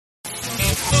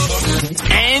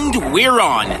And we're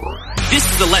on. This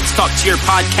is the Let's Talk Cheer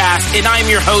podcast, and I'm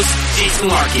your host, Jason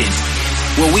Larkin,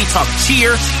 where we talk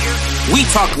cheer, we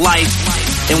talk life,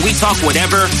 and we talk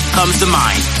whatever comes to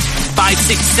mind. 5,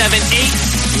 6, 7,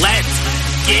 8, let's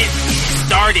get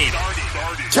started.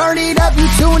 Turn it up, you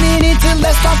tuning into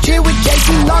Let's Talk Cheer with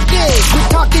Jason Larkin. We're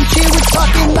talking cheer, we're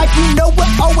talking like you know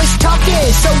we're always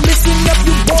talking. So listen up,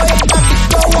 you boy, about to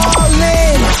go all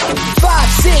in.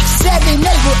 5, 6, 7, 8,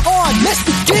 we're on, let's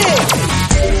begin.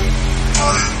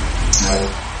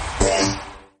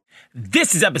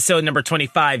 This is episode number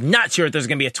 25. Not sure if there's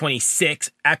going to be a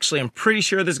 26. Actually, I'm pretty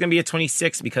sure there's going to be a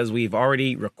 26 because we've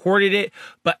already recorded it.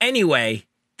 But anyway,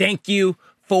 thank you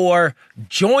for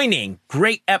joining.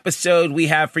 Great episode we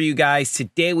have for you guys.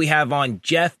 Today we have on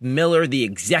Jeff Miller, the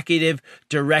executive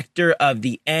director of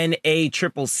the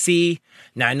NACCC.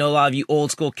 Now, I know a lot of you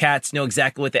old school cats know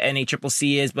exactly what the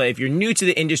NACCC is, but if you're new to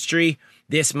the industry,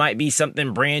 this might be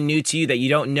something brand new to you that you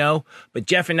don't know. But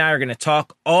Jeff and I are going to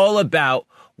talk all about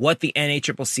what the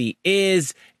NACCC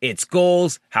is, its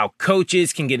goals, how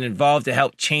coaches can get involved to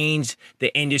help change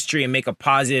the industry and make a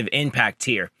positive impact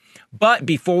here. But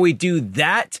before we do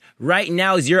that, right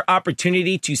now is your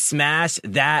opportunity to smash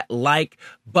that like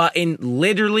button.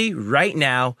 Literally right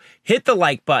now, hit the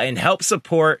like button, help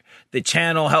support the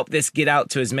channel, help this get out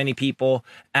to as many people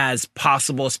as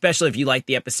possible, especially if you like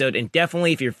the episode. And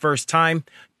definitely if you're first time,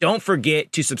 don't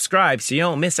forget to subscribe so you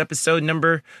don't miss episode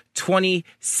number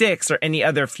 26 or any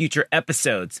other future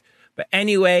episodes. But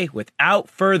anyway, without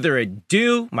further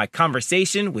ado, my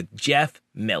conversation with Jeff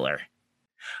Miller.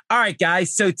 All right,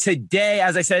 guys. So today,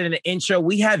 as I said in the intro,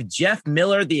 we have Jeff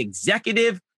Miller, the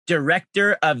executive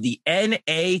director of the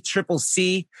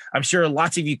NACCC. I'm sure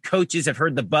lots of you coaches have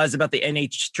heard the buzz about the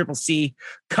NACCC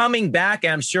coming back.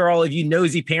 And I'm sure all of you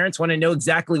nosy parents want to know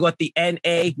exactly what the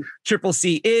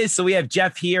NACCC is. So we have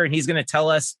Jeff here, and he's going to tell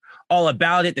us all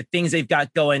about it, the things they've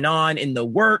got going on in the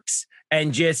works,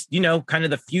 and just, you know, kind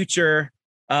of the future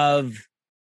of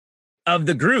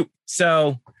the group.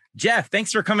 So, Jeff,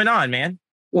 thanks for coming on, man.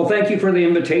 Well, thank you for the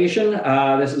invitation.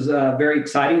 This is very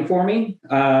exciting for me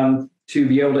to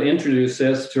be able to introduce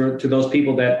this to those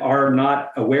people that are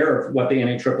not aware of what the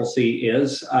NACCC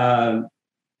is.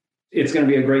 It's going to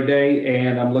be a great day,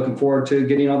 and I'm looking forward to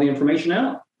getting all the information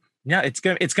out. Yeah, it's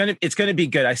gonna be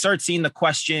good. I started seeing the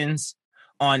questions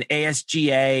on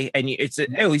ASGA, and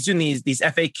he's doing these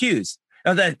FAQs.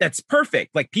 Now that's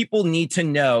perfect. Like, people need to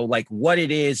know like what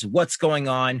it is, what's going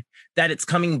on, that it's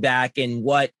coming back, and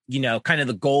what, you know, kind of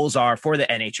the goals are for the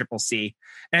NACCC.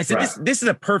 And I said, right, this is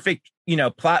a perfect, you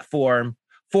know, platform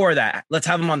for that. Let's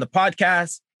have him on the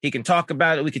podcast. He can talk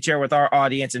about it. We could share with our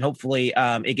audience, and hopefully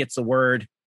it gets the word,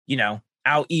 you know,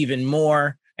 out even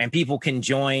more, and people can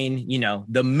join, you know,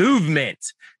 the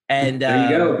movement, and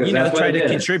you know, try to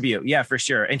contribute. Yeah, for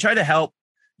sure. And try to help,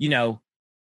 you know,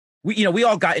 we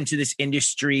all got into this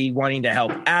industry wanting to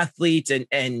help athletes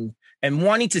and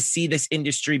wanting to see this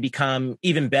industry become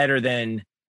even better than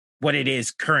what it is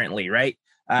currently, right?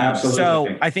 So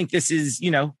I think this is,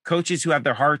 you know, coaches who have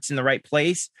their hearts in the right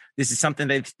place. This is something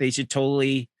that they should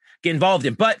totally get involved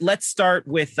in. But let's start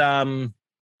with, I'm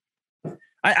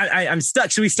stuck.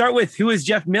 Should we start with who is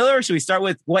Jeff Miller? Or should we start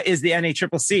with what is the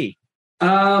NACCC?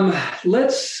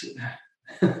 Let's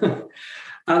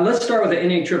start with the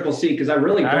NACCC, because I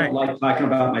really don't like talking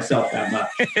about myself that much.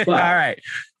 But, all right.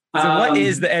 So what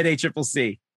is the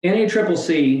NACCC?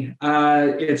 NACCC,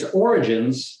 its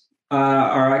origins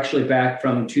are actually back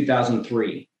from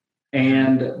 2003.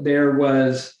 And there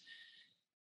was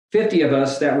 50 of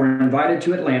us that were invited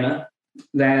to Atlanta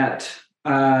that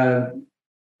to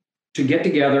get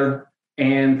together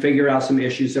and figure out some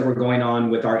issues that were going on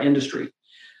with our industry.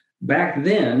 Back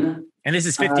then. And this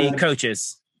is 50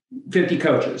 coaches. 50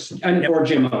 coaches or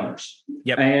gym owners.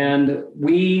 Yep. And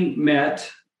we met,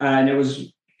 and it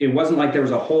wasn't like there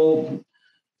was a whole,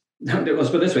 let's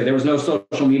put it this way, there was no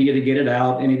social media to get it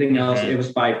out, anything else. It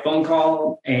was by phone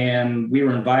call, and we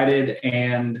were invited,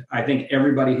 and I think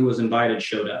everybody who was invited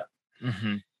showed up.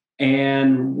 Mm-hmm.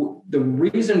 And the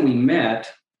reason we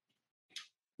met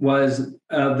was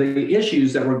the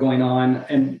issues that were going on,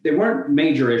 and they weren't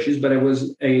major issues, but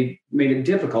made it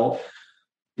difficult,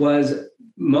 was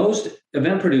most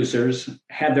event producers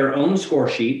had their own score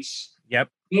sheets. Yep.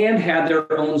 And had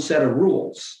their own set of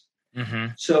rules.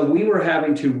 Mm-hmm. So we were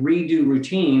having to redo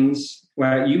routines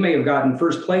where you may have gotten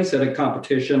first place at a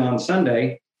competition on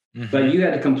Sunday, but you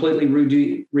had to completely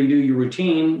redo your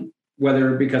routine,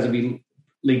 whether because of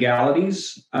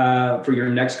legalities for your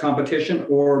next competition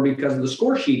or because the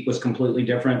score sheet was completely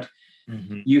different.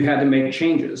 You had to make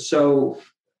changes. So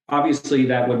obviously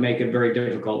that would make it very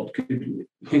difficult.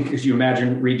 Because you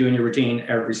imagine redoing your routine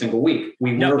every single week.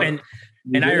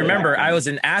 And I remember I was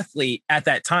an athlete at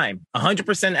that time,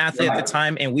 100% athlete at the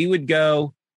time. And we would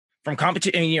go from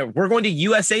competition. We're going to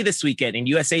USA this weekend, and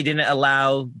USA didn't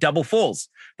allow double fulls.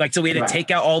 Like, so we had to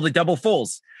take out all the double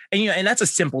fulls, and that's a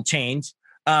simple change.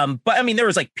 But I mean, there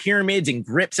was like pyramids and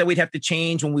grips that we'd have to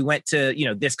change when we went to,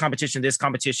 this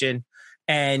competition.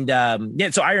 And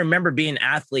so I remember being an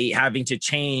athlete having to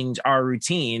change our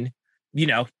routine,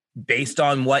 based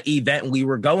on what event we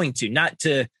were going to, not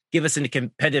to give us a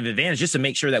competitive advantage, just to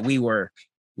make sure that we were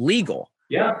legal.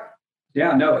 Yeah.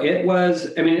 No, it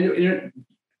was,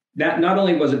 that not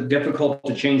only was it difficult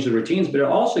to change the routines, but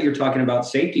also you're talking about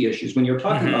safety issues when you're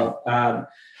talking about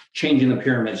changing the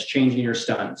pyramids, changing your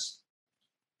stunts,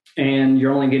 and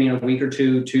you're only getting a week or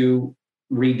two to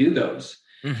redo those.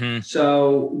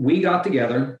 So we got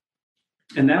together,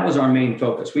 and that was our main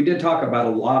focus. We did talk about a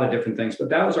lot of different things, but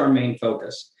that was our main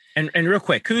focus. And real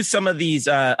quick, who's some of these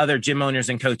other gym owners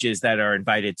and coaches that are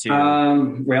invited to?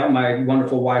 Well, my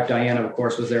wonderful wife, Diana, of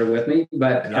course, was there with me,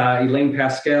 but Elaine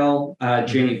Pascal,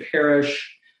 Jamie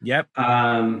Parrish,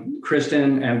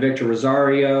 Kristen and Victor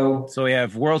Rosario. So we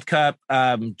have World Cup,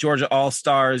 Georgia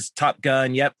All-Stars, Top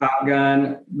Gun. Top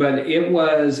Gun. But it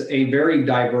was a very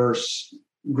diverse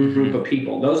group of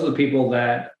people. Those are the people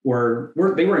that were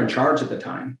in charge at the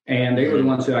time, and they were the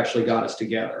ones who actually got us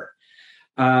together.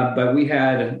 But we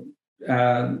had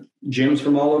gyms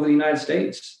from all over the United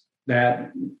States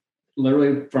that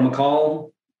literally from a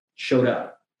call showed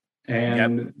up.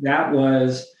 And it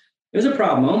was a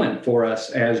proud moment for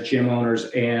us as gym owners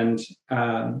and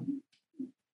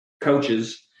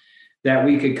coaches that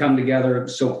we could come together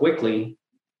so quickly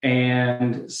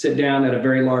and sit down at a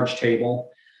very large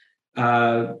table,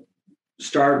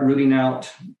 start rooting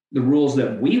out the rules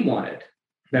that we wanted,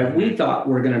 that we thought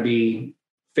were going to be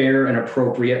fair and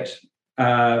appropriate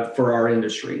for our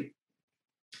industry.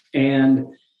 And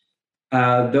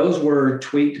those were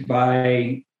tweaked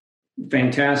by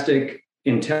fantastic,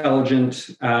 intelligent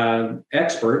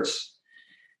experts.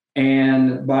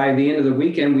 And by the end of the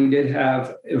weekend, we did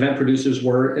have event producers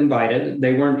were invited.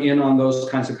 They weren't in on those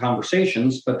kinds of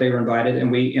conversations, but they were invited,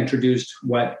 and we introduced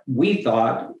what we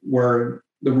thought were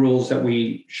the rules that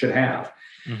we should have.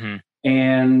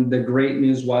 And the great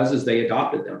news is they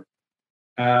adopted them.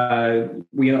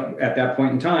 We at that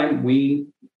point in time,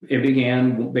 it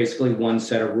began basically one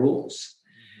set of rules,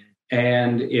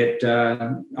 and it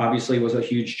obviously was a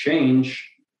huge change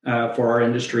for our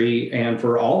industry and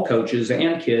for all coaches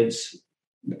and kids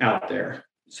out there.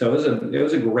 So it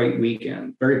was a great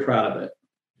weekend. Very proud of it.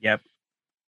 Yep.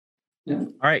 Yeah.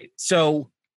 All right. So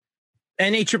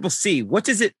NACCC, what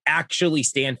does it actually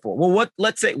stand for? Well, what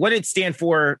did it stand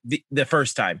for the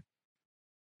first time?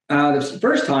 The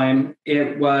first time,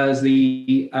 it was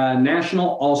the National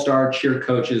All-Star Cheer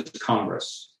Coaches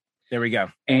Congress. There we go.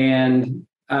 And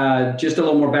just a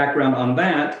little more background on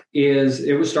that is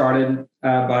it was started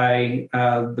by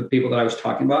the people that I was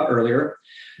talking about earlier.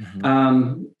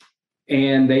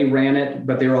 And they ran it,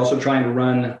 but they were also trying to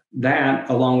run that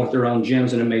along with their own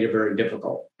gyms, and it made it very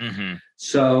difficult.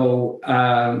 So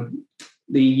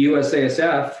the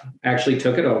USASF actually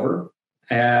took it over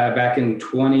back in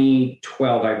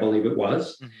 2012, I believe it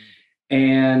was.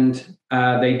 And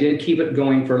they did keep it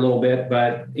going for a little bit,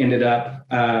 but ended up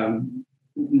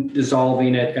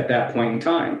dissolving it at that point in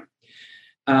time.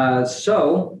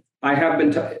 So I have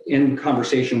been in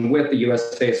conversation with the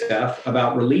USASF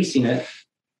about releasing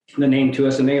the name to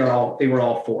us, and they were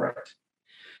all for it.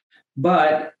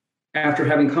 But after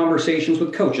having conversations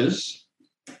with coaches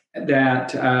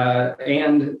that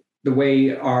and the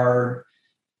way our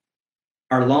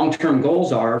long-term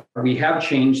goals are, we have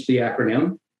changed the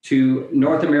acronym to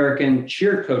North American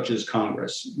Cheer Coaches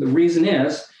Congress. The reason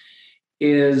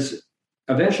is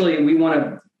eventually we want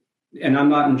to, and I'm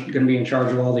not going to be in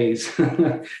charge of all these.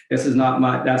 That's not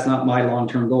my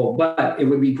long-term goal, but it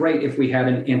would be great if we had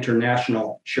an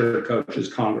international Cheer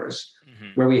Coaches Congress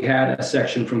where we had a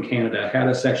section from Canada, had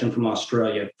a section from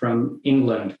Australia, from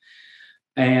England.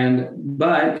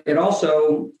 But it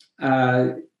also,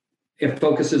 it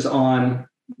focuses on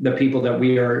the people that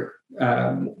we are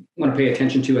want to pay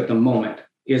attention to at the moment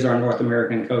is our North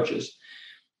American coaches.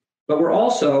 But we're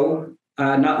also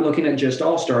not looking at just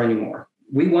All-Star anymore.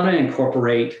 We want to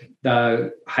incorporate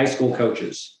the high school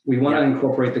coaches. We want to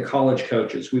incorporate the college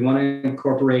coaches. We want to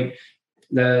incorporate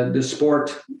the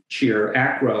sport cheer,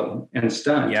 acro, and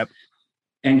stunt,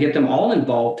 and get them all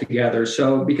involved together.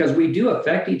 So because we do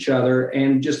affect each other,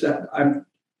 and just that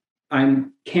I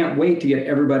can't wait to get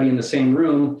everybody in the same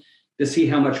room to see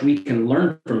how much we can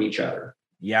learn from each other.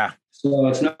 Yeah. So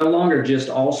it's no longer just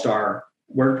all-star.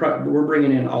 We're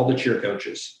bringing in all the cheer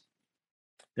coaches.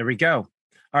 There we go.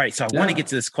 All right. So I want to get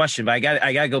to this question, but I got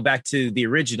to go back to the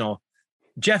original.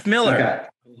 Jeff Miller, Okay.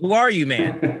 Who are you,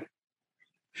 man?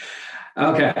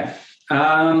 Okay.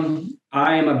 I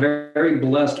am a very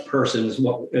blessed person is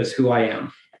who I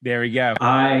am. There we go.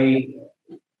 I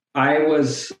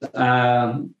was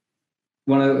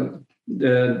one of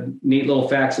the neat little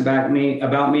facts about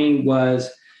me was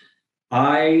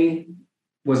I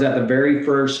was at the very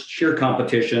first cheer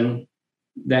competition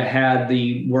that had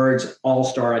the words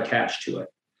All-Star attached to it.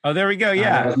 Oh, there we go.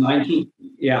 Yeah. That was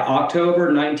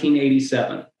October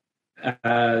 1987.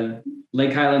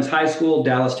 Lake Highlands High School,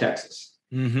 Dallas, Texas.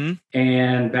 Mm-hmm.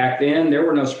 And back then there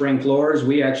were no spring floors.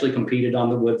 We actually competed on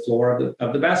the wood floor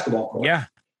of the basketball court. Yeah.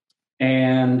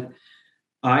 And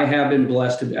I have been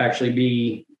blessed to actually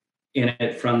be in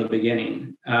it from the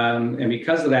beginning. And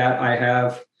because of that,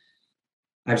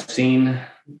 I've seen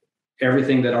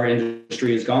everything that our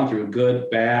industry has gone through, good,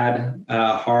 bad,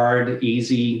 hard,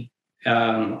 easy,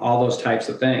 all those types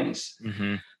of things.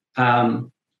 Mm-hmm.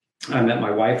 I met my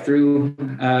wife through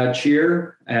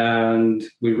cheer, and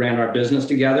we ran our business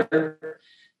together.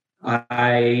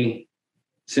 I've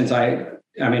been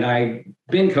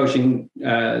coaching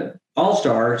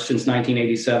All-Star since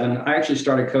 1987. I actually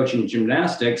started coaching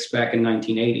gymnastics back in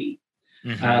 1980.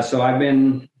 Mm-hmm. So I've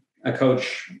been a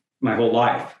coach my whole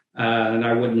life, and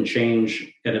I wouldn't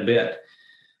change it a bit.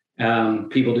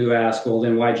 People do ask, well,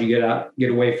 then why'd you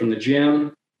get away from the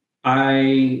gym?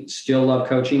 I still love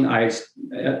coaching. I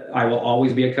will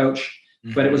always be a coach,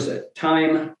 mm-hmm. but it was a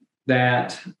time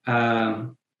that a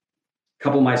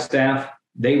couple of my staff,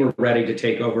 they were ready to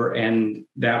take over, and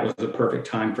that was the perfect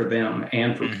time for them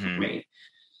and for mm-hmm. me.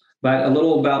 But a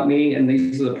little about me, and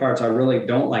these are the parts I really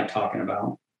don't like talking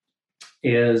about,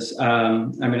 is,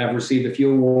 I've received a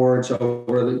few awards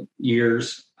over the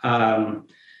years.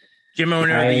 Gym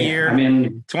Owner of the Year, I'm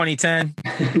in 2010.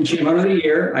 Gym Owner of the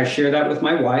Year. I share that with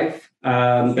my wife.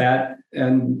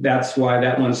 That's why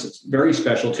that one's very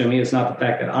special to me. It's not the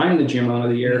fact that I'm the Gym Owner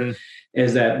of the Year, mm-hmm.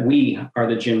 is that we are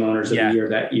the Gym Owners of the Year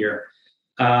that year.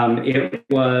 It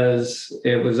was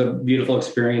a beautiful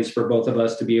experience for both of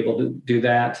us to be able to do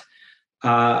that.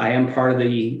 I am part of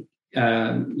the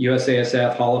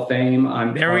USASF Hall of Fame.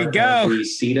 I'm there part we go. Of the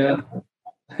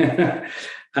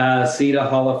CETA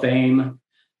Hall of Fame.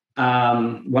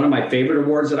 One of my favorite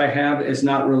awards that I have is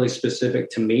not really specific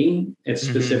to me. It's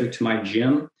mm-hmm. specific to my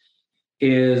gym,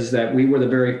 is that we were the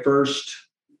very first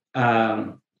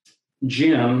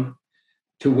gym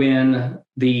to win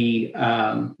the,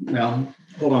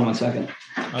 hold on one second.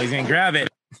 Oh, he's going to grab it.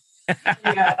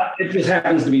 Yeah, it just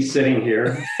happens to be sitting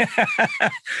here.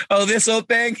 Oh, this old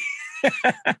thing?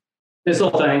 This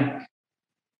whole thing.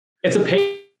 It's a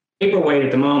paperweight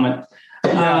at the moment.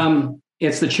 Yeah.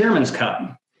 It's the Chairman's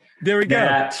Cup. There we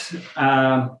go.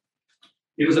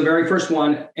 It was the very first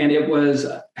one, and it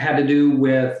had to do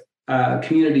with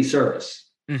community service,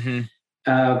 mm-hmm.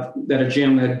 That a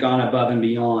gym had gone above and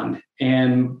beyond.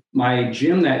 And my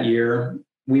gym that year,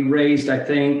 we raised, I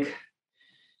think,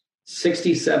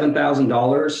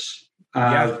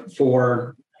 $67,000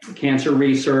 for cancer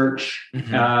research,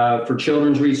 mm-hmm. For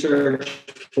children's research,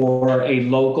 for a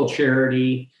local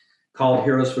charity called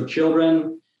Heroes for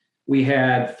Children. We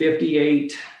had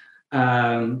 58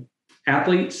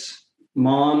 athletes,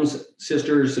 moms,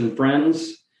 sisters, and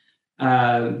friends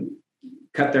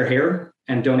cut their hair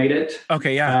and donate it.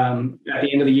 Okay, yeah. At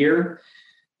the end of the year,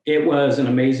 it was an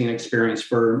amazing experience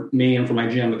for me and for my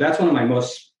gym. But that's one of the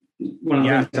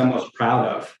things I'm most proud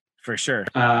of. For sure.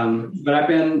 But I've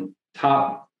been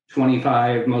top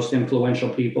 25 most influential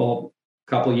people a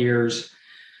couple years.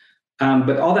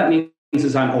 But all that means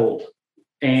is I'm old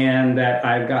and that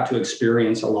I've got to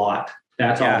experience a lot.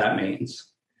 That's all that means.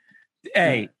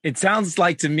 Hey, it sounds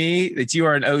like to me that you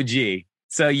are an OG.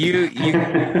 So you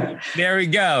there we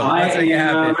go. That's how you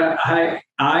have it.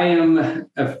 I am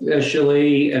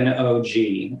officially an OG.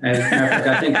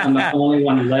 I think I'm the only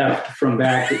one left from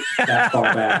back that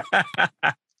far back.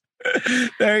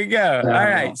 There you go. All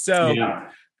right.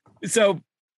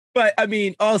 But I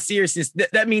mean, all seriousness,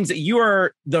 that means that you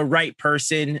are the right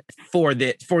person for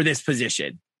this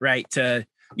position, right?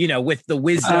 With the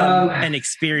wisdom and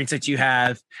experience that you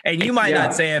have, and you might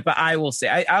not say it, but I will say,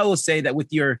 I will say that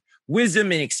with your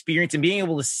wisdom and experience and being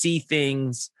able to see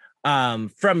things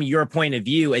from your point of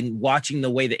view and watching the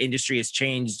way the industry has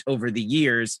changed over the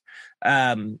years,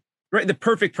 right, the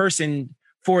perfect person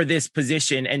for this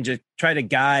position and to try to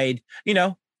guide,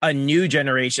 a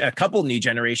couple new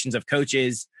generations of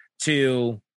coaches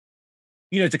to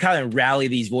kind of rally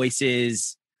these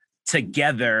voices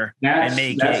together and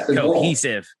make it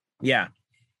cohesive. Yeah.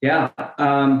 Yeah.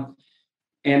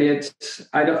 And it's,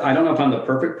 I don't know if I'm the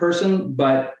perfect person,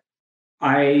 but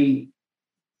I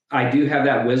do have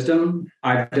that wisdom.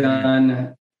 I've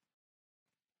done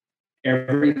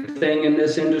everything in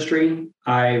this industry.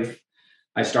 I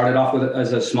started off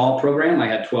as a small program. I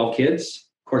had 12 kids.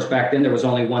 Of course, back then there was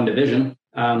only one division.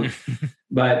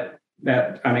 But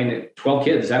 12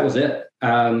 kids, that was it.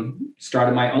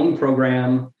 Started my own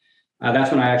program.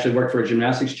 That's when I actually worked for a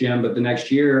gymnastics gym. But the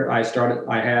next year I started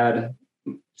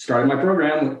my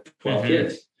program with 12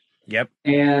 kids. Yep.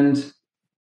 And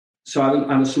so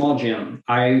I'm a small gym.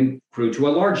 I grew to a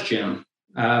large gym,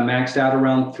 maxed out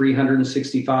around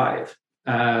 365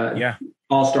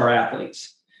 all-star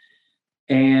athletes.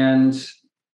 And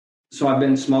so I've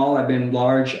been small, I've been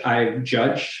large, I've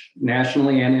judged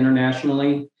nationally and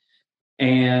internationally.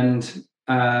 And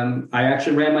I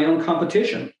actually ran my own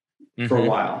competition for a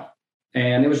while.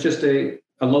 And it was just a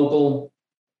little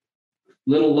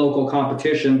local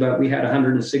competition, but we had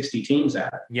 160 teams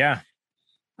at it. Yeah.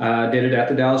 Did it at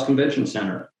the Dallas Convention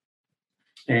Center.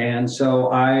 And so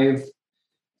I've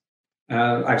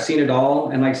seen it all.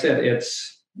 And like I said,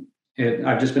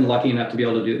 I've just been lucky enough to be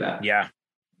able to do that. Yeah.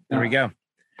 There we go.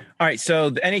 All right. So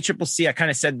the NACCC, I kind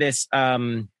of said this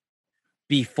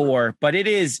before, but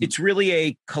it's really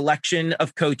a collection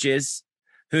of coaches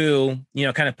who,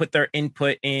 kind of put their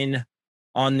input in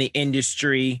on the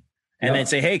industry and then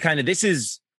say, hey, kind of,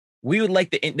 we would like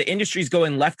the industry's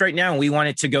going left right now and we want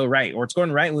it to go right, or it's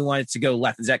going right and we want it to go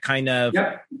left. Is that kind of?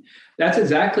 Yep. That's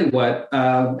exactly what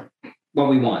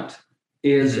we want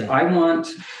is I want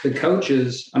the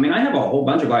coaches. I mean, I have a whole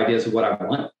bunch of ideas of what I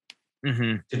want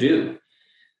to do,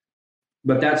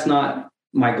 but that's not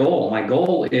my goal. My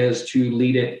goal is to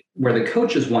lead it where the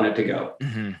coaches want it to go.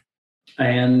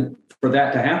 And for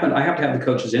that to happen, I have to have the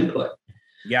coaches' input.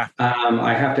 Yeah.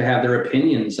 I have to have their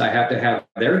opinions. I have to have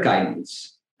their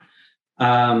guidance.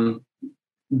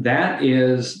 That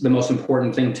is the most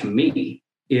important thing to me,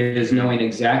 is knowing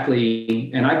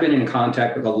exactly, and I've been in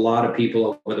contact with a lot of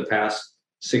people over the past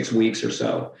 6 weeks or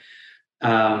so,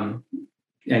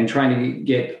 and trying to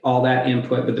get all that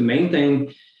input. But the main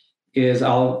thing is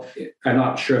I'm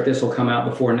not sure if this will come out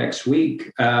before next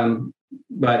week,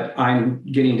 but I'm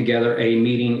getting together a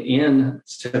meeting in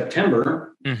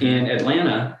September in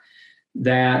Atlanta,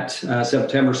 that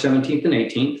September 17th and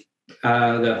 18th.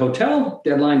 The hotel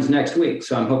deadline's next week,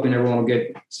 so I'm hoping everyone will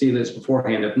see this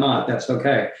beforehand. If not, that's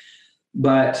okay.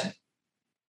 But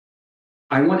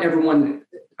I want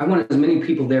as many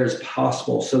people there as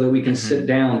possible so that we can sit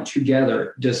down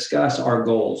together, discuss our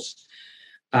goals,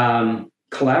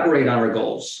 collaborate on our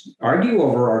goals, argue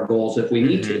over our goals if we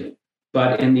need to.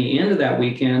 But in the end of that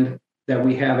weekend, that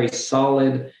we have a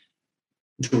solid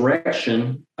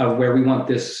direction of where we want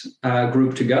this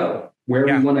group to go, where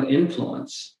we want to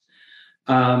influence.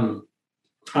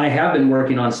 I have been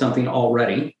working on something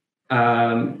already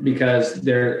because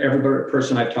every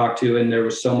person I've talked to, and there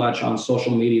was so much on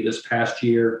social media this past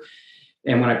year.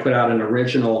 And when I put out an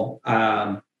original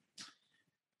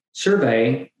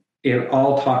survey, it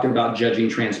all talked about judging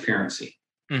transparency.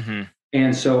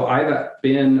 And so I've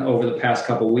been over the past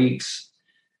couple of weeks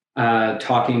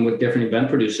talking with different event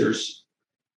producers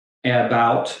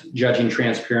about judging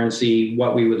transparency,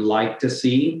 what we would like to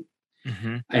see.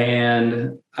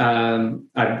 And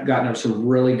I've gotten some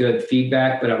really good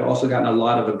feedback, but I've also gotten a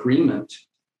lot of agreement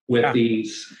with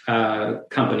these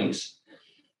companies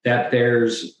that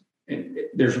there's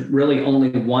really only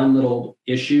one little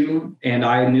issue, and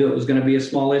I knew it was going to be a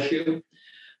small issue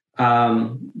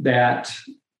that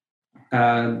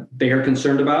they are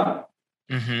concerned about.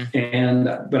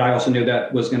 But I also knew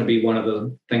that was going to be one of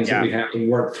the things that we have to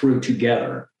work through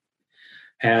together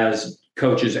as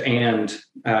coaches and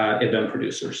event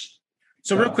producers.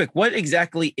 So real quick, what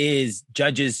exactly is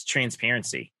judges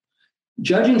transparency?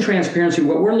 Judging transparency,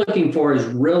 what we're looking for is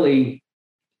really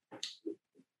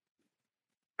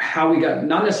how we got,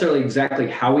 not necessarily exactly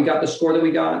how we got the score that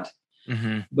we got,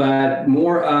 but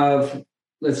more of,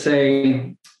 let's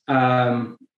say,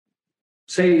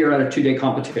 say you're at a 2-day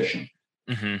competition.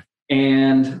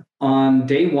 And on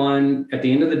day one, at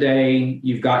the end of the day,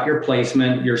 you've got your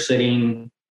placement, you're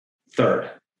sitting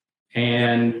third.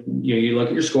 And you look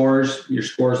at your scores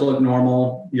look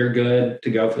normal, you're good to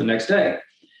go for the next day.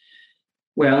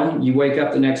 Well, you wake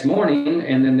up the next morning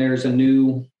and then there's a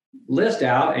new list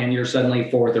out and you're suddenly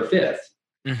fourth or fifth.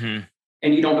 And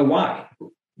you don't know why.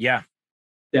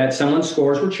 That someone's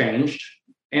scores were changed.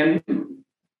 And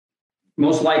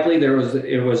most likely there's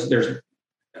a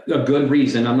good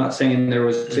reason. I'm not saying there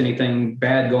was anything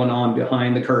bad going on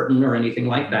behind the curtain or anything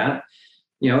like that.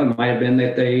 it might have been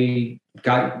that they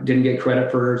didn't get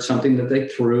credit for something that they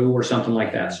threw or something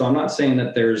like that. So I'm not saying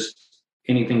that there's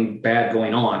anything bad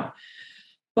going on,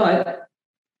 but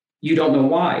you don't know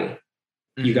why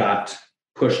you got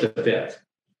pushed to fifth.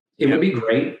 It would be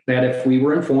great that if we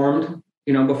were informed,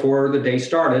 before the day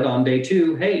started on day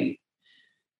 2, hey,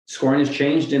 scoring has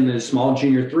changed in the small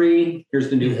junior 3. Here's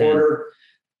the new order.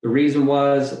 The reason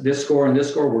was this score and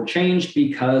this score were changed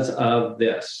because of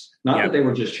this. Not that they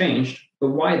were just changed,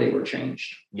 but why they were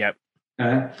changed. Yep.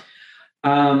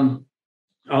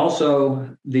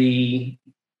 Also, the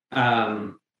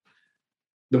one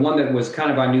that was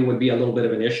kind of, I knew would be a little bit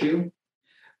of an issue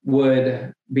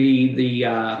would be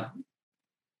the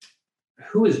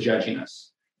who is judging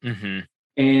us. Mm-hmm.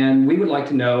 And we would like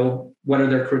to know what are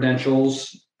their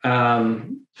credentials,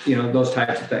 those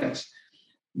types of things.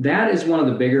 That is one of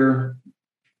the bigger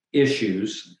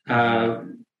issues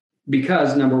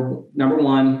because number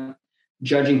one,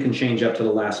 judging can change up to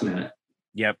the last minute.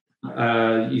 Yep.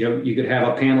 You could have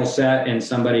a panel set and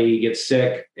somebody gets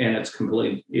sick and it's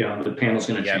completely, the panel's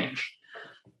going to change.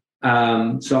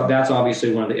 So that's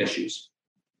obviously one of the issues.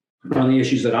 One of the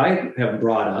issues that I have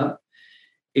brought up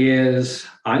is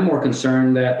I'm more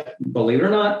concerned that, believe it or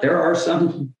not, there are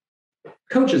some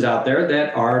coaches out there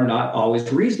that are not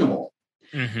always reasonable.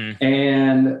 Mm-hmm.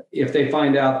 And if they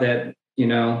find out that,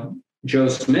 Joe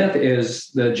Smith is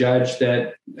the judge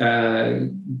that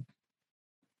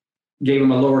gave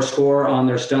them a lower score on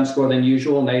their stunt score than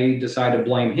usual, and they decide to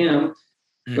blame him,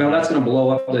 mm-hmm. well, that's going to blow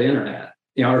up the internet,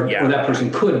 or that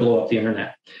person could blow up the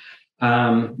internet.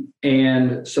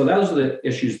 And so those are the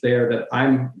issues there that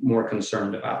I'm more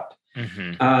concerned about.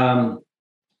 Mm-hmm.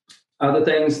 Other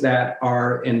things that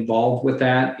are involved with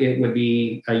that, it would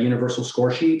be a universal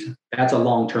score sheet. That's a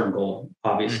long-term goal,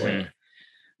 obviously. Mm-hmm.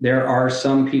 There are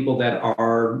some people that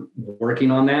are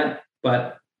working on that,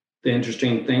 but the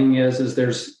interesting thing is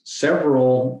there's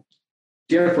several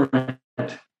different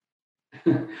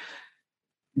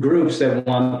groups that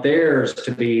want theirs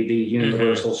to be the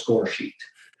universal score sheet.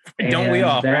 Don't we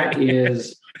all? That right?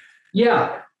 is,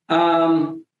 yeah.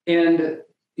 And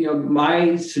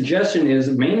my suggestion is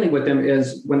mainly with them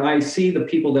is when I see the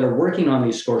people that are working on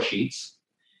these score sheets,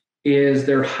 is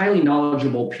they're highly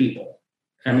knowledgeable people.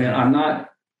 I mean, I'm not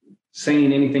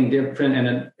saying anything different,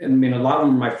 and I mean, a lot of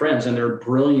them are my friends, and they're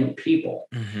brilliant people.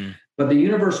 Mm-hmm. But the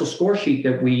universal score sheet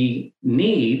that we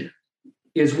need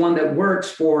is one that works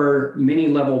for mini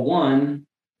level 1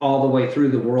 all the way through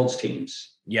the world's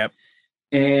teams. Yep.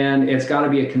 And it's got to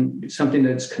be something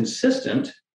that's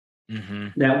consistent, mm-hmm.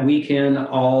 that we can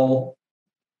all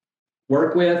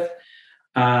work with,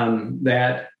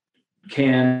 that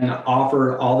can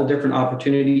offer all the different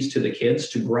opportunities to the kids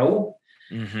to grow.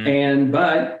 Mm-hmm.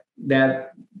 But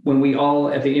that when we all,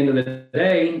 at the end of the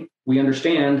day, we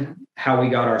understand how we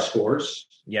got our scores.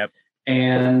 Yep.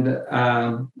 And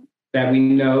that we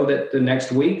know that the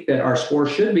next week that our score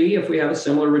should be, if we have a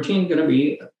similar routine, going to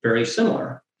be very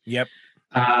similar. Yep.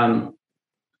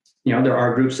 There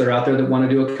are groups that are out there that want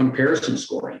to do a comparison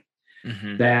scoring,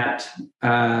 mm-hmm. that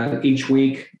each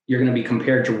week you're going to be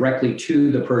compared directly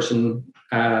to the person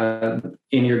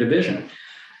in your division.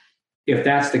 If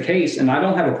that's the case, and I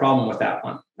don't have a problem with that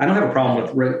one. I don't have a problem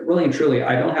with, really and truly,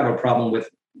 I don't have a problem with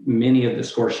many of the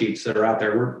score sheets that are out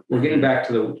there. We're getting back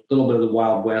to the little bit of the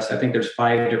Wild West. I think there's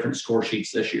 5 different score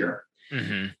sheets this year.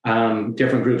 Mm-hmm.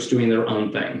 Different groups doing their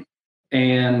own thing.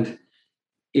 And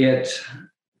it,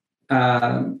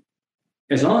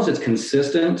 as long as it's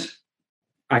consistent,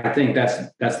 I think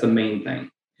that's the main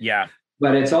thing. Yeah.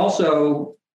 But it's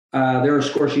also, there are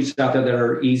score sheets out there that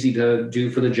are easy to do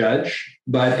for the judge,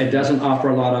 but it doesn't offer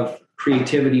a lot of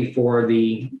creativity for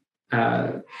the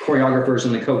choreographers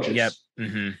and the coaches, yep.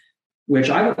 Mm-hmm. which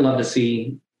I would love to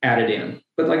see added in.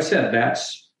 But like I said,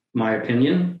 that's my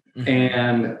opinion, mm-hmm.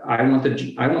 and I want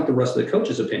the rest of the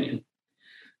coaches' opinion.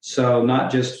 So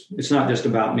it's not just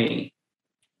about me.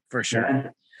 For sure. Yeah.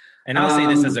 And I'll say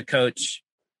this as a coach.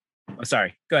 Oh,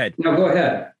 sorry, go ahead. No, go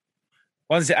ahead.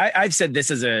 Well, I've said this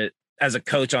as a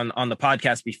coach on the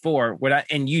podcast before,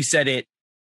 and you said it,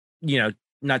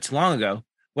 not too long ago.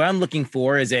 What I'm looking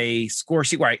for is a score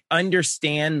sheet where I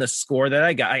understand the score that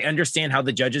I got. I understand how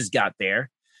the judges got there.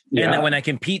 Yeah. And that when I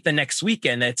compete the next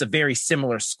weekend, it's a very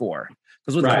similar score.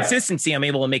 Because with consistency, I'm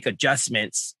able to make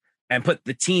adjustments and put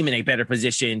the team in a better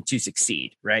position to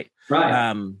succeed. Right.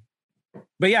 Right.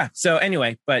 But yeah, so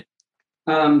anyway,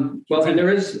 and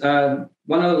there is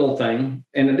one other little thing,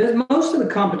 and most of the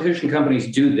competition companies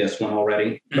do this one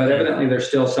already, but mm-hmm. evidently there's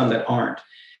still some that aren't,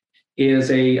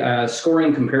 is a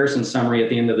scoring comparison summary at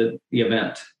the end of the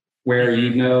event, where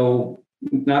mm-hmm.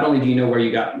 Not only do you know where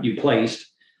you placed,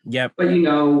 Yep. But you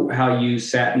know how you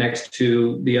sat next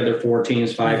to the other 4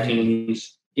 teams, 5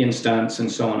 teams in stunts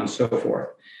and so on and so forth.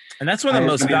 And that's one of the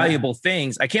most valuable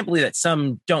things. I can't believe that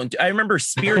some don't. I remember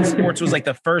Spirit Sports was like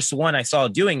the first one I saw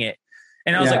doing it.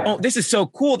 And I was like, oh, this is so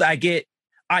cool that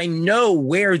I know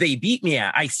where they beat me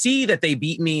at. I see that they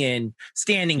beat me in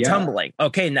standing tumbling.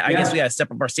 Okay. And I guess we got to step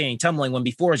up our standing tumbling when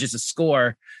before it's just a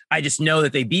score. I just know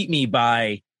that they beat me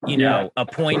by, you know, a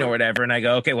point or whatever. And I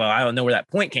go, okay, well, I don't know where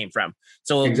that point came from.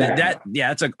 So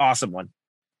that's an awesome one.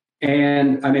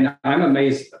 And I mean, I'm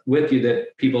amazed with you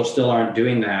that people still aren't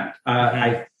doing that.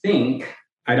 I think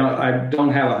I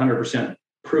don't have 100%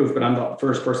 proof, but I'm the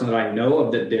first person that I know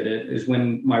of that did it is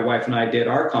when my wife and I did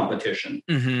our competition.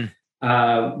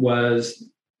 We're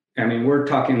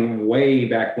talking way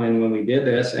back when we did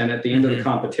this. And at the end of the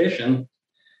competition,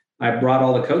 I brought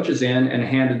all the coaches in and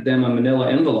handed them a manila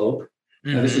envelope.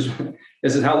 Now, this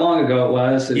is how long ago it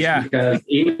was. It's because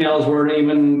emails weren't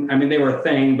even, they were a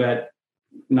thing, but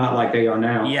not like they are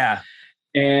now. Yeah.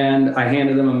 And I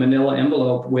handed them a manila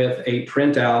envelope with a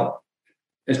printout,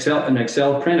 an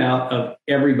Excel printout of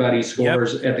everybody's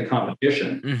scores at the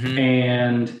competition.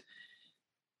 And,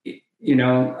 you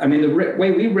know, the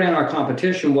way we ran our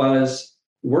competition was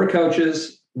we're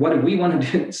coaches. What did we want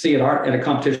to see at a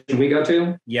competition we go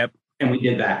to? Yep. And we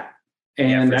did that.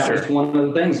 And that was one of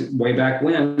the things way back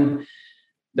when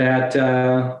that,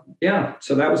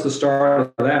 so that was the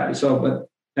start of that. But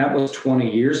that was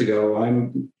 20 years ago.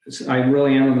 I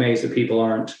really am amazed that people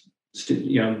aren't,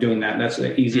 doing that. That's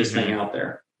the easiest thing out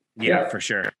there. Yeah, for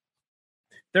sure.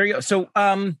 There you go. So,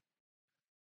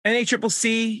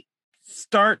 NACCC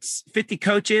starts 50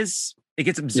 coaches. It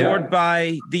gets absorbed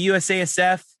by the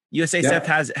USASF.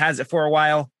 USASF has it for a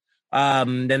while.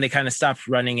 Then they kind of stopped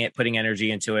running it, putting energy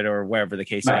into it, or wherever the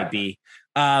case may be.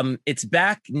 It's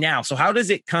back now. So how does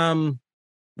it come?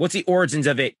 What's the origins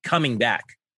of it coming back?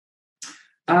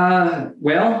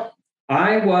 Well,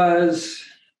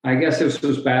 I guess this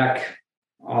was back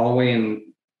all the way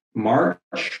in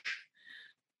March.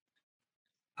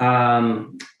 I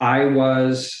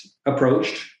was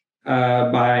approached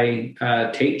by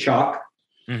Tate Chalk,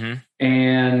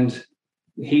 and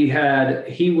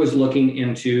he was looking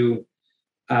into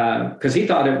because he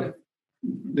thought that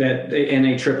the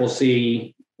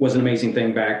NACCC was an amazing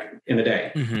thing back in the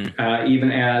day,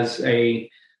 even as the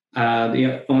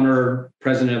owner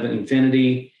president of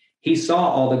Infinity. He saw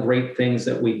all the great things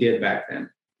that we did back then.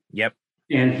 Yep.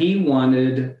 And he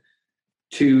wants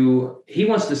to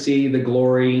see the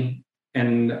glory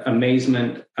and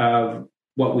amazement of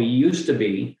what we used to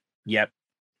be. Yep.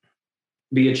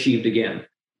 Be achieved again.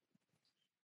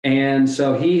 And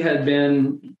so he had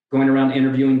been going around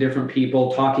interviewing different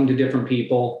people, talking to different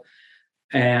people,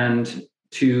 and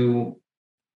to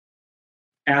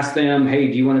ask them,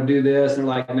 hey, do you want to do this? And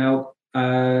they're like, no,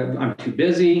 I'm too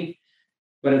busy.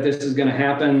 But if this is going to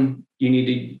happen, you need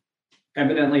to,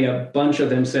 evidently a bunch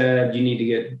of them said, you need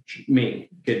to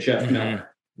get Jeff Miller.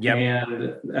 Yep.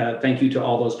 And thank you to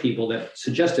all those people that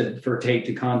suggested for Tate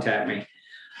to contact me.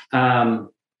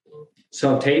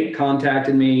 So Tate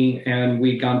contacted me, and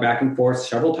we'd gone back and forth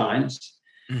several times.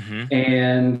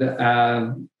 And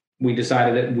we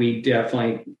decided that we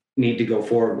definitely need to go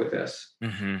forward with this.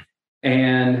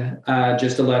 And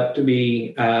just to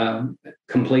be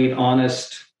complete,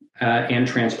 honest, and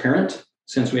transparent,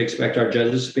 since we expect our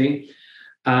judges to be,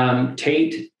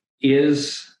 Tate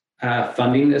is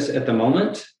funding this at the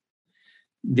moment.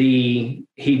 He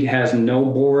has no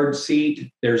board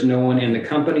seat. There's no one in the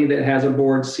company that has a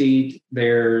board seat.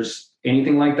 There's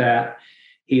anything like that.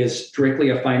 He is strictly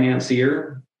a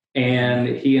financier, and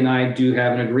he and I do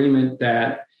have an agreement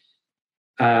that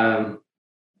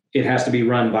it has to be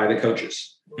run by the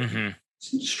coaches.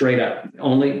 Straight up.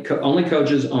 Only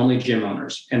coaches, only gym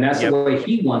owners. And that's the way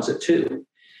he wants it too.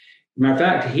 Matter of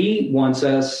fact, he wants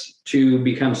us to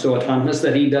become so autonomous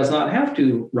that he does not have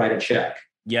to write a check.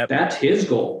 That's his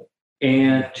goal.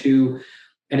 And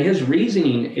his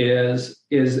reasoning is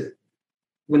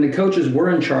when the coaches were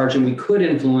in charge and we could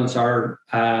influence our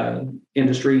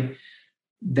industry,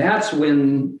 that's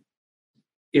when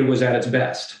it was at its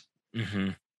best.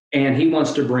 And he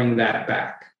wants to bring that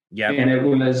back. And he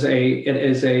wants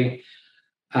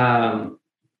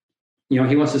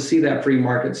to see that free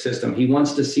market system. He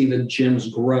wants to see the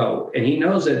gyms grow. And he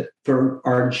knows that for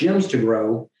our gyms to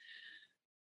grow,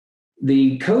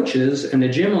 the coaches and the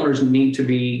gym owners need to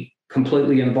be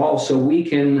completely involved so we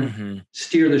can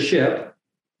steer the ship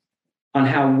on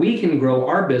how we can grow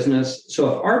our business.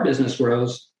 So if our business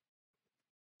grows,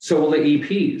 so will the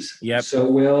EPs. So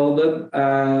will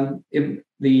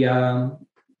the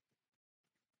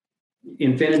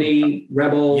Infinity,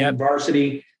 Rebel,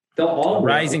 Varsity, they'll all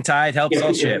grow. Rising tide helps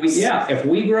all ships. If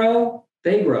we grow,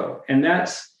 they grow. And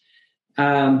that's,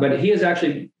 but he is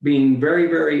actually being very,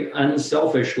 very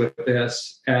unselfish with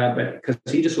this, but because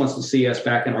he just wants to see us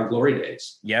back in our glory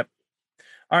days. Yep.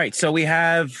 All right. So we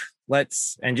have,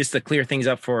 and just to clear things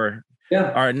up for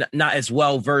our not as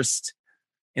well versed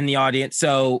in the audience.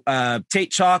 So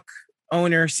Tate Chalk,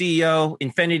 owner, CEO,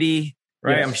 Infinity,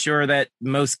 right? Yes. I'm sure that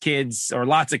most kids or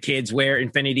lots of kids wear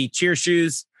Infinity cheer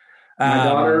shoes. My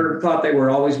daughter thought they were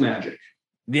always magic.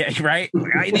 Yeah, right.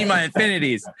 I need my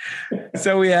Infinities.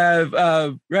 So we have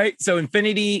So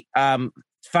Infinity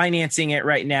financing it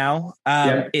right now.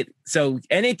 So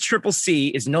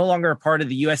NACCC is no longer a part of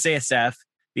the USASF,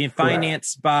 being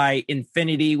financed by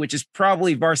Infinity, which is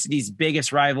probably varsity's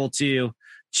biggest rival to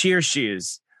cheer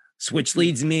shoes, which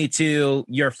leads me to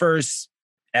your first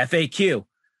FAQ.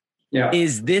 Yeah.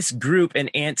 Is this group an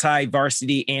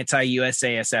anti-varsity,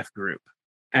 anti-USASF group?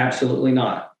 Absolutely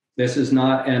not. This is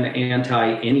not an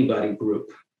anti-anybody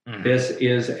group. Mm-hmm. This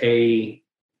is a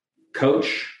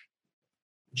coach,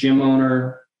 gym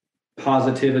owner,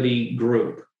 positivity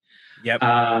group. Yep.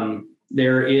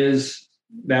 There is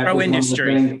that pro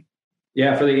industry.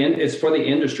 It's for the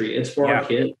industry. It's for our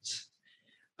kids.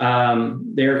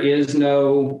 There is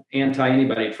no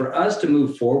anti-anybody. For us to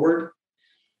move forward,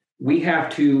 we have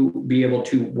to be able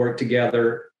to work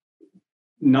together,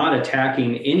 not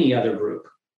attacking any other group.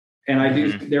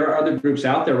 And there are other groups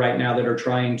out there right now that are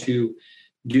trying to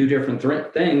do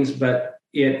different things, but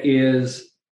it is,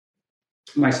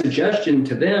 my suggestion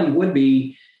to them would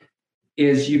be,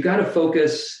 is you got to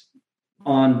focus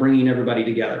on bringing everybody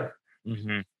together.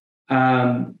 Mm-hmm.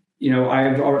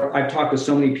 I've talked with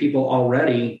so many people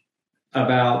already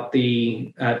about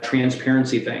the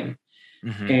transparency thing.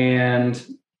 Mm-hmm. And,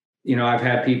 I've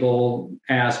had people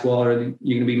ask, well, are you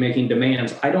going to be making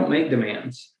demands? I don't make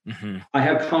demands. Mm-hmm. I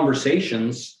have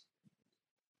conversations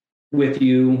with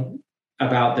you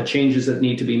about the changes that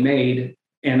need to be made.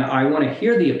 And I want to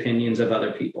hear the opinions of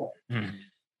other people.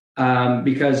 Mm-hmm.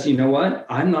 Because you know what?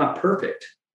 I'm not perfect,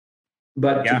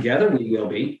 but together we will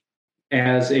be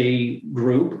as a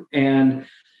group. And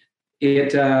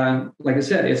it, like I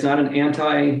said, it's not an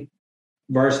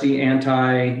anti-varsity,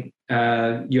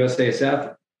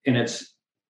 anti-USASF, and it's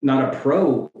not a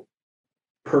pro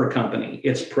per company.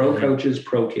 It's pro coaches,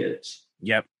 pro kids.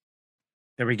 Yep.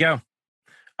 There we go.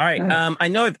 All right. I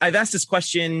know I've asked this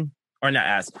question, or not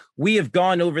asked. We have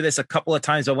gone over this a couple of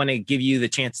times. I want to give you the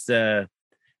chance to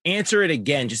answer it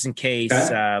again, just in case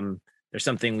there's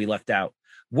something we left out.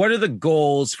 What are the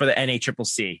goals for the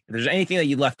NACCC? If there's anything that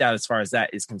you left out as far as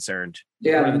that is concerned.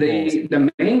 Yeah,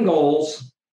 the main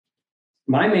goals,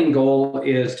 my main goal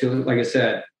is to, like I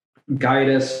said, guide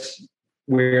us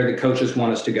where the coaches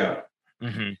want us to go.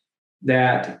 Mm-hmm.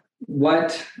 That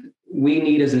what we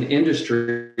need as an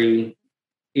industry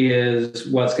is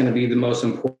what's going to be the most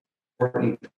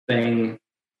important thing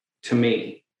to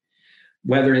me.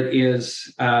 Whether it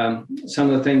is some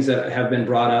of the things that have been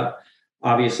brought up,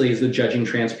 obviously, is the judging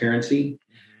transparency.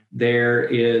 There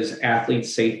is athlete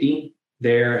safety.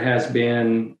 There has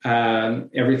been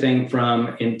everything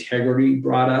from integrity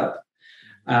brought up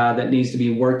that needs to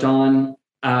be worked on.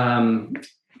 D1,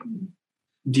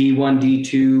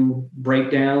 D2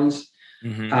 breakdowns.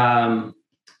 Mm-hmm.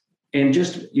 And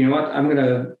just,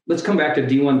 let's come back to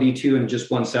D1, D2 in just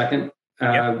 1 second,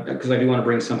 because I do want to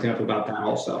bring something up about that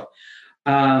also.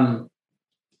 The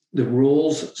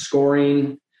rules,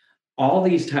 scoring, all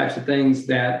these types of things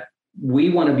that we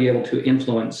want to be able to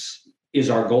influence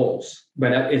is our goals,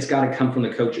 but it's got to come from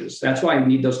the coaches. That's why I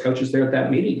need those coaches there at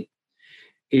that meeting.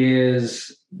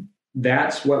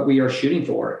 That's what we are shooting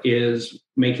for, is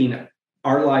making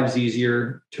our lives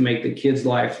easier, to make the kids'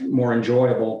 life more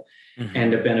enjoyable,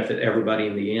 and to benefit everybody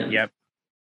in the end. Yep.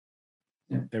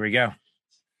 There we go.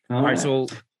 All right. So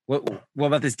what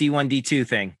about this D1, D2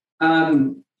 thing?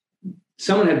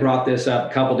 Someone had brought this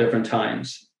up a couple different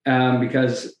times,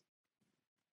 because,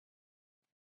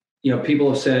 people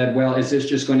have said, well, is this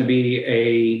just going to be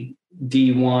a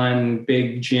D1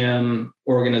 big gym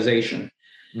organization?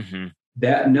 Mm-hmm.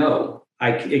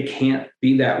 It can't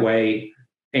be that way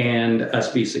and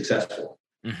us be successful.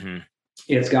 Mm-hmm.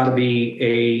 It's got to be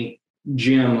a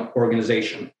gym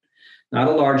organization, not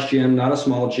a large gym, not a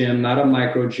small gym, not a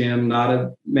micro gym, not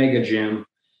a mega gym,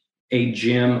 a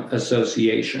gym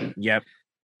association. Yep.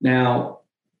 Now,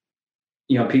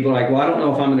 people are like, well, I don't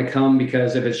know if I'm going to come,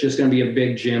 because if it's just going to be a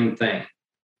big gym thing.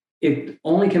 It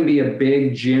only can be a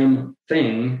big gym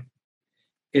thing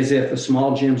is if the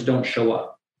small gyms don't show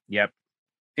up. Yep.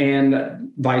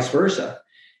 And vice versa.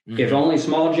 If only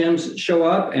small gyms show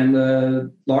up and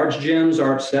the large gyms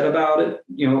are upset about it,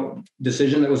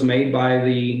 decision that was made by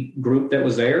the group that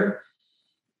was there,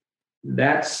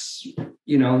 that's,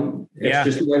 it's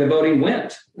just the way the voting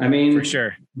went. I mean, for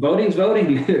sure. Voting's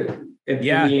voting. In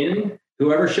the end,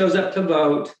 whoever shows up to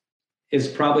vote is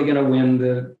probably going to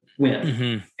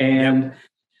win. And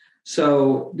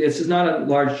so this is not a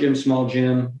large gym, small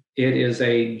gym. It is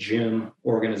a gym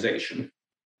organization.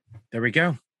 There we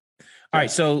go. All right.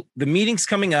 So the meeting's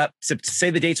coming up.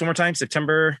 Say the dates one more time.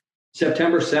 September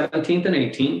 17th and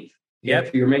 18th. Yep.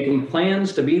 If you're making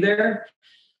plans to be there,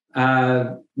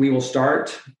 we will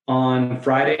start on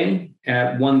Friday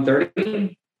at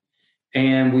 1:30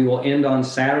 and we will end on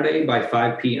Saturday by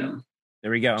 5 p.m.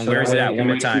 There we go. And where is it at? One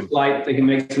more time. They can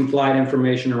make some flight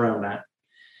information around that.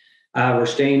 We're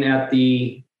staying at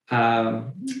the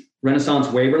Renaissance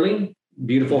Waverly,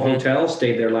 beautiful hotel.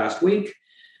 Stayed there last week.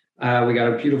 We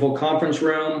got a beautiful conference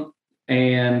room,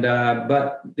 and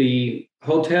but the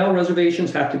hotel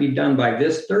reservations have to be done by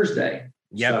this Thursday.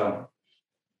 Yep. So,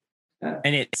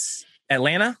 and it's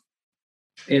Atlanta?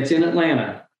 It's in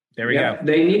Atlanta. There we go.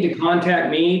 They need to contact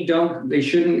me. They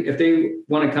shouldn't, if they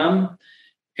want to come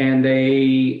and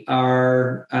they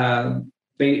are,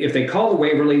 if they call the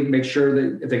Waverly, make sure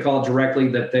that if they call directly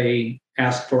that they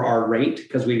ask for our rate,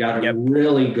 because we got a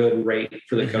really good rate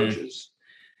for the coaches.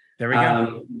 There we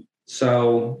go.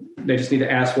 So they just need to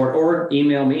ask for it or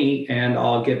email me and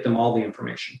I'll get them all the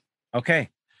information. Okay.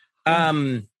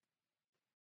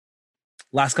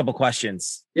 Last couple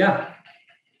questions. Yeah.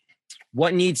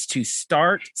 What needs to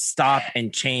start, stop,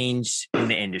 and change in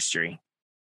the industry?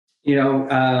 Those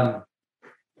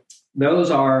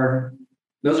are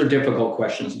difficult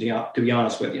questions, to be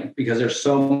honest with you, because there's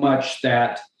so much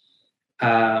that,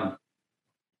 could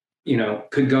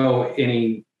go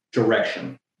any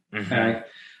direction. Okay.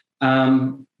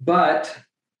 But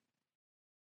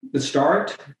the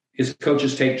start is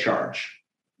coaches take charge.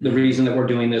 The reason that we're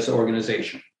doing this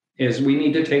organization is we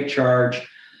need to take charge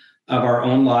of our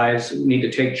own lives. We need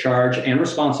to take charge and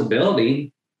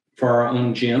responsibility for our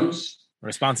own gyms.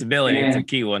 Responsibility is a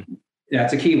key one.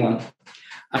 That's a key one.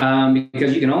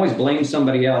 Because you can always blame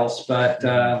somebody else, but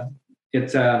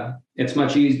it's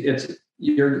much easier.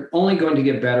 You're only going to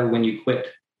get better when you quit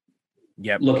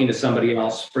looking to somebody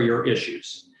else for your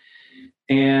issues.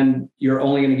 And you're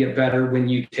only going to get better when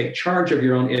you take charge of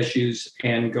your own issues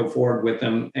and go forward with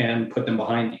them and put them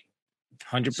behind you.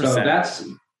 100%. So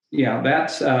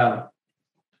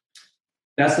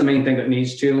that's the main thing that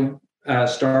needs to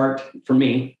start for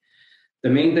me. The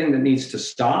main thing that needs to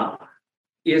stop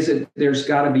is that there's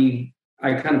got to be,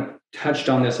 I kind of touched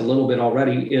on this a little bit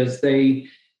already, is we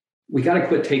got to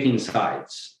quit taking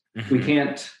sides. We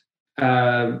can't,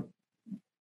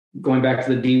 going back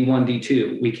to the D1,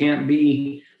 D2, we can't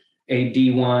be a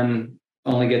D1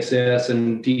 only gets this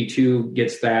and D2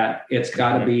 gets that. It's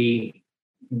got to be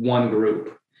one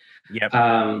group. Yep.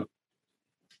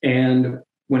 And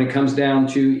when it comes down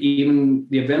to even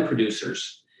the event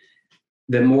producers,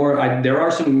 there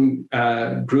are some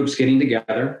groups getting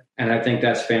together, and I think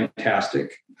that's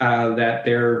fantastic that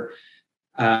they're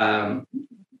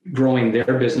growing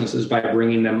their businesses by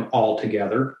bringing them all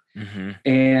together.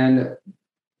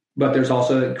 But there's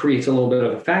also, it creates a little bit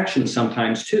of a faction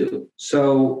sometimes too.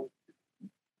 So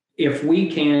if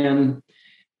we can,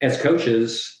 as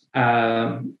coaches,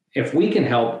 if we can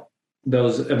help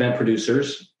those event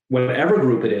producers, whatever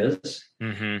group it is,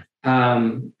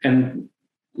 and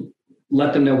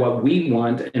let them know what we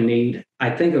want and need.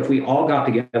 I think if we all got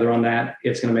together on that,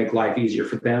 it's going to make life easier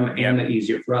for them and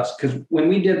easier for us. Because when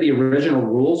we did the original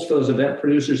rules for those event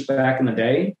producers back in the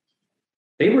day,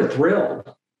 they were thrilled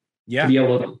to be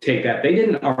able to take that. They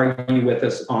didn't argue with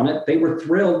us on it. They were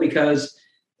thrilled because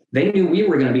they knew we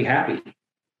were going to be happy.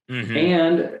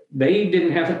 And they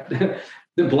didn't have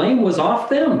the blame was off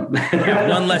them.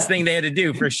 One less thing they had to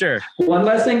do, for sure. One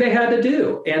less thing they had to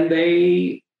do. And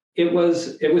it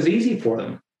was easy for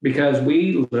them because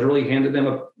we literally handed them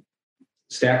a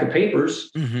stack of papers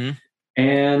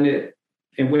and it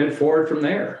went forward from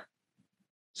there.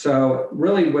 So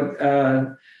really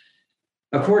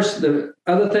of course, the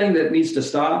other thing that needs to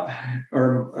stop,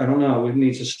 or I don't know, it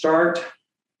needs to start.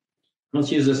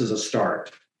 Let's use this as a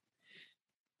start.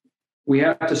 We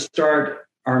have to start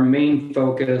our main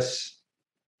focus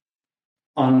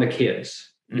on the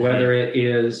kids, whether it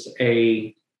is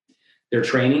their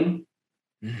training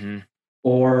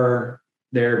or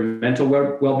their mental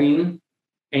well-being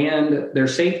and their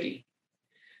safety.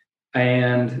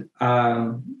 And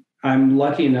I'm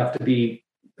lucky enough to be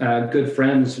good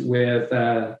friends with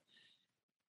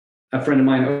a friend of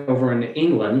mine over in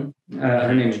England.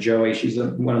 Her name's Joey. She's one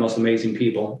of the most amazing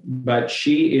people, but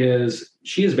she is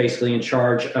basically in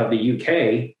charge of the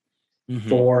UK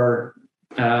for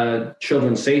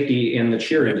children's safety in the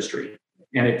cheer industry,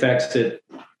 and it affects it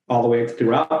all the way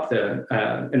throughout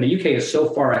and the UK is so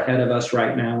far ahead of us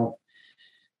right now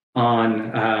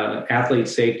on athlete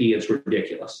safety. It's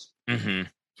ridiculous.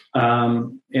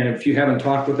 And if you haven't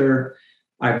talked with her,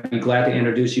 I'd be glad to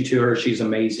introduce you to her. She's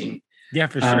amazing. Yeah,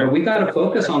 for sure. But we've got to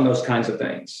focus on those kinds of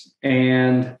things.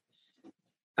 And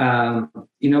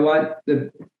you know what?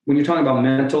 When you're talking about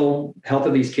mental health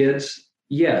of these kids,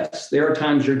 yes, there are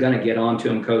times you're going to get onto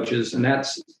them, coaches, and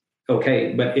that's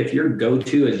okay. But if your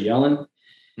go-to is yelling,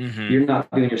 you're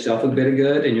not doing yourself a bit of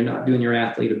good, and you're not doing your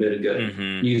athlete a bit of good.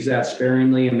 Use that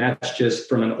sparingly, and that's just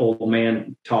from an old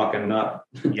man talking. That's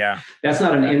not that's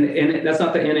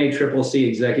not the NACCC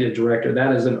executive director.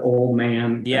 That is an old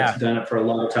man that's done it for a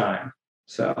long time.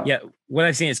 So what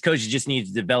I've seen is coaches just need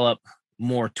to develop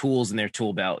more tools in their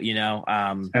tool belt.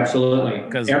 Absolutely,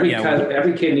 because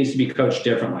every kid needs to be coached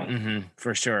differently.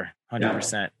 For sure,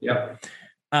 100%. Yep.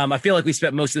 I feel like we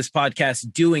spent most of this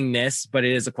podcast doing this, but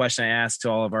it is a question I ask to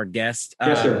all of our guests.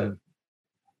 Yes, sir.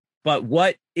 But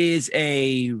what is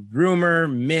a rumor,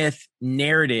 myth,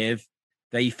 narrative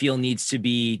that you feel needs to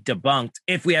be debunked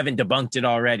if we haven't debunked it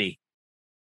already?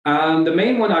 The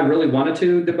main one I really wanted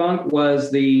to debunk was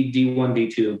the D1,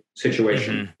 D2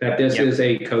 situation, that this is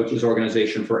a coaches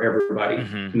organization for everybody,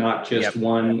 not just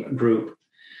one group.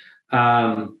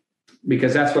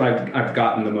 Because that's what I've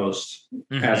gotten the most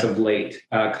as of late,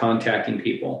 contacting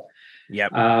people.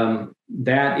 That's the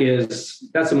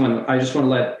one. I just want to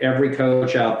let every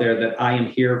coach out there that I am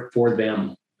here for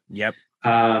them. We have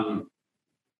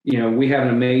an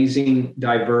amazing,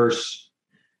 diverse.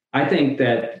 I think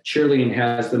that cheerleading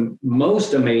has the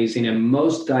most amazing and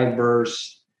most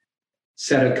diverse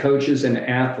set of coaches and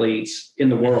athletes in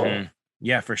the world.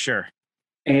 Yeah, for sure.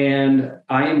 And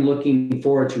I am looking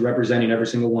forward to representing every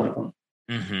single one of them.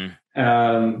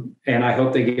 And I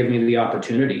hope they give me the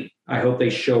opportunity. I hope they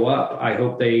show up. I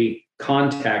hope they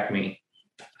contact me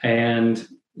and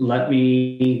let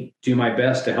me do my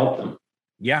best to help them.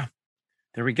 Yeah,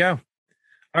 there we go.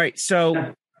 All right.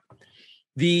 So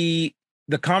the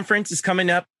conference is coming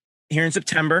up here in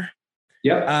September.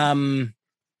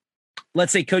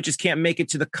 Let's say coaches can't make it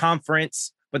to the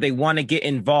conference, but they want to get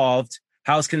involved.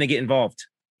 How else can they get involved?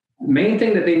 Main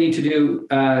thing that they need to do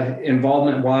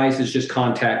involvement wise is just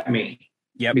contact me.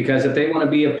 Because if they want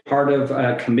to be a part of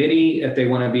a committee, if they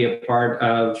want to be a part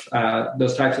of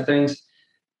those types of things,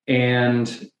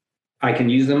 and I can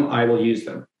use them, I will use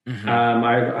them.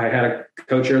 I had a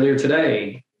coach earlier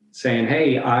today saying,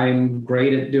 hey, I'm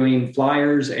great at doing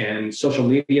flyers and social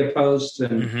media posts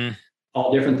and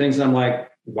all different things. And I'm like,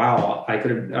 wow, I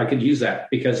could use that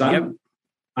because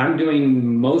I'm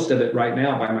doing most of it right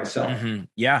now by myself.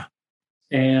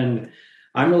 And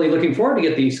I'm really looking forward to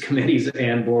get these committees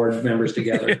and board members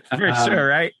together. For sure,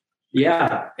 right?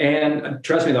 Yeah. And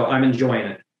trust me, though, I'm enjoying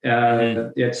it.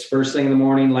 It's first thing in the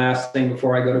morning, last thing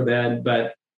before I go to bed,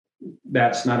 but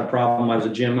that's not a problem. I was a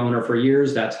gym owner for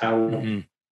years. That's how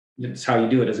it's how you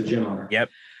do it as a gym owner.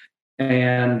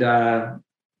 And,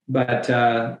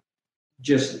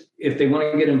 just if they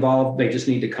want to get involved, they just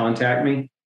need to contact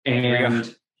me.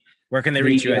 And where can they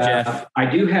reach you at, Jeff? I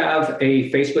do have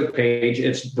a Facebook page.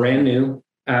 It's brand new.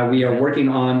 We are working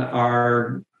on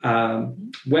our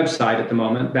website at the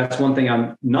moment. That's one thing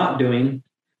I'm not doing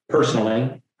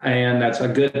personally. And that's a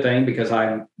good thing because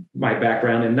my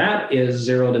background in that is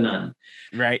 0 to none.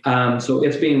 Right. So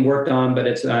it's being worked on, but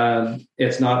it's not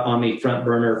on the front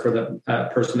burner for the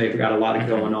person. They've got a lot of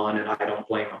going on, and I don't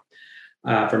blame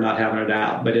them for not having it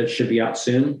out, but it should be out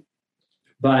soon.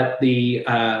 But the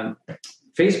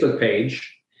Facebook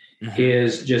page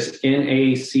is just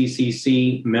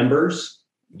NACCC members.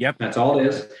 That's all it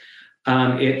is.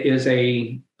 It is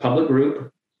a public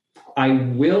group. I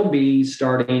will be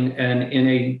starting an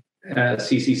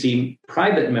NACCC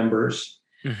private members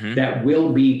that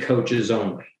will be coaches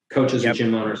only, coaches and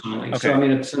gym owners only. So, I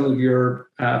mean, if some of your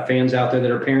fans out there that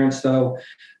are parents, though,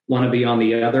 want to be on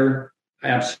the other,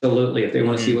 absolutely. If they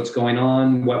want to see what's going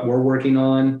on, what we're working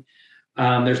on,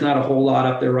 there's not a whole lot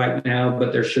up there right now,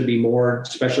 but there should be more,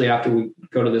 especially after we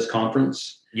go to this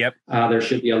conference. There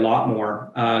should be a lot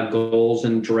more goals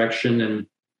and direction.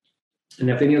 And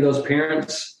if any of those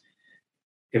parents,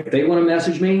 if they want to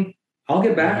message me, I'll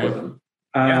get back with them.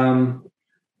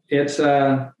 It's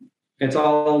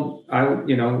all,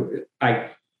 I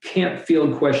can't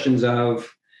field questions of,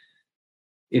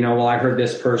 well, I heard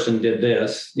this person did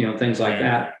this, things like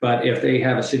that. But if they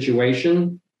have a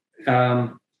situation,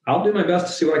 I'll do my best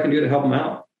to see what I can do to help them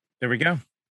out. There we go.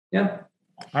 Yeah.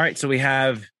 All right. So we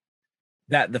have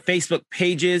the Facebook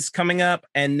pages coming up.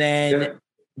 And then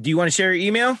do you want to share your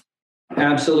email?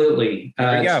 Absolutely.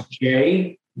 There we go.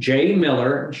 J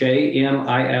Miller,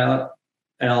 JMILLER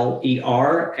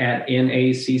at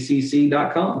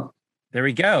NACCC.com. There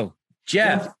we go.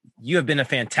 Jeff, you have been a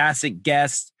fantastic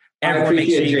guest. Everyone make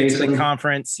sure you get to the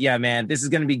conference. Yeah, man, this is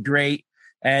going to be great.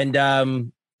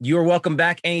 And you're welcome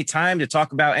back anytime to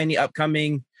talk about any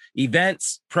upcoming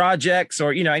events, projects,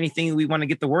 or, anything we want to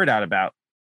get the word out about.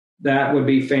 That would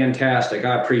be fantastic.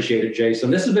 I appreciate it, Jason.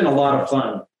 This has been a lot of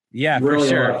fun. Yeah, really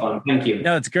for sure. A lot of fun. Thank you.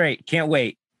 No, it's great. Can't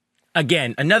wait.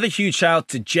 Again, another huge shout out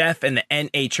to Jeff and the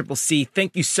NACCC.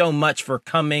 Thank you so much for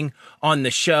coming on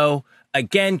the show.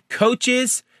 Again,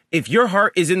 coaches, if your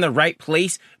heart is in the right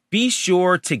place, be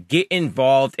sure to get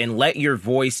involved and let your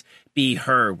voice be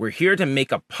heard. We're here to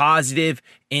make a positive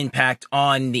impact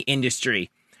on the industry.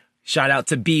 Shout out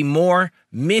to Be More.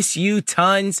 Miss you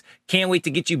tons. Can't wait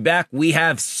to get you back. We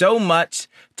have so much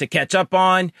to catch up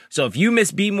on. So if you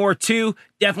miss Be More too,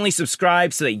 definitely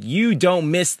subscribe so that you don't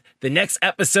miss the next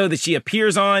episode that she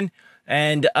appears on.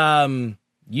 And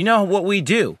you know what we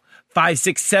do. 5,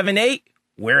 6, 7, 8.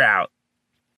 We're out.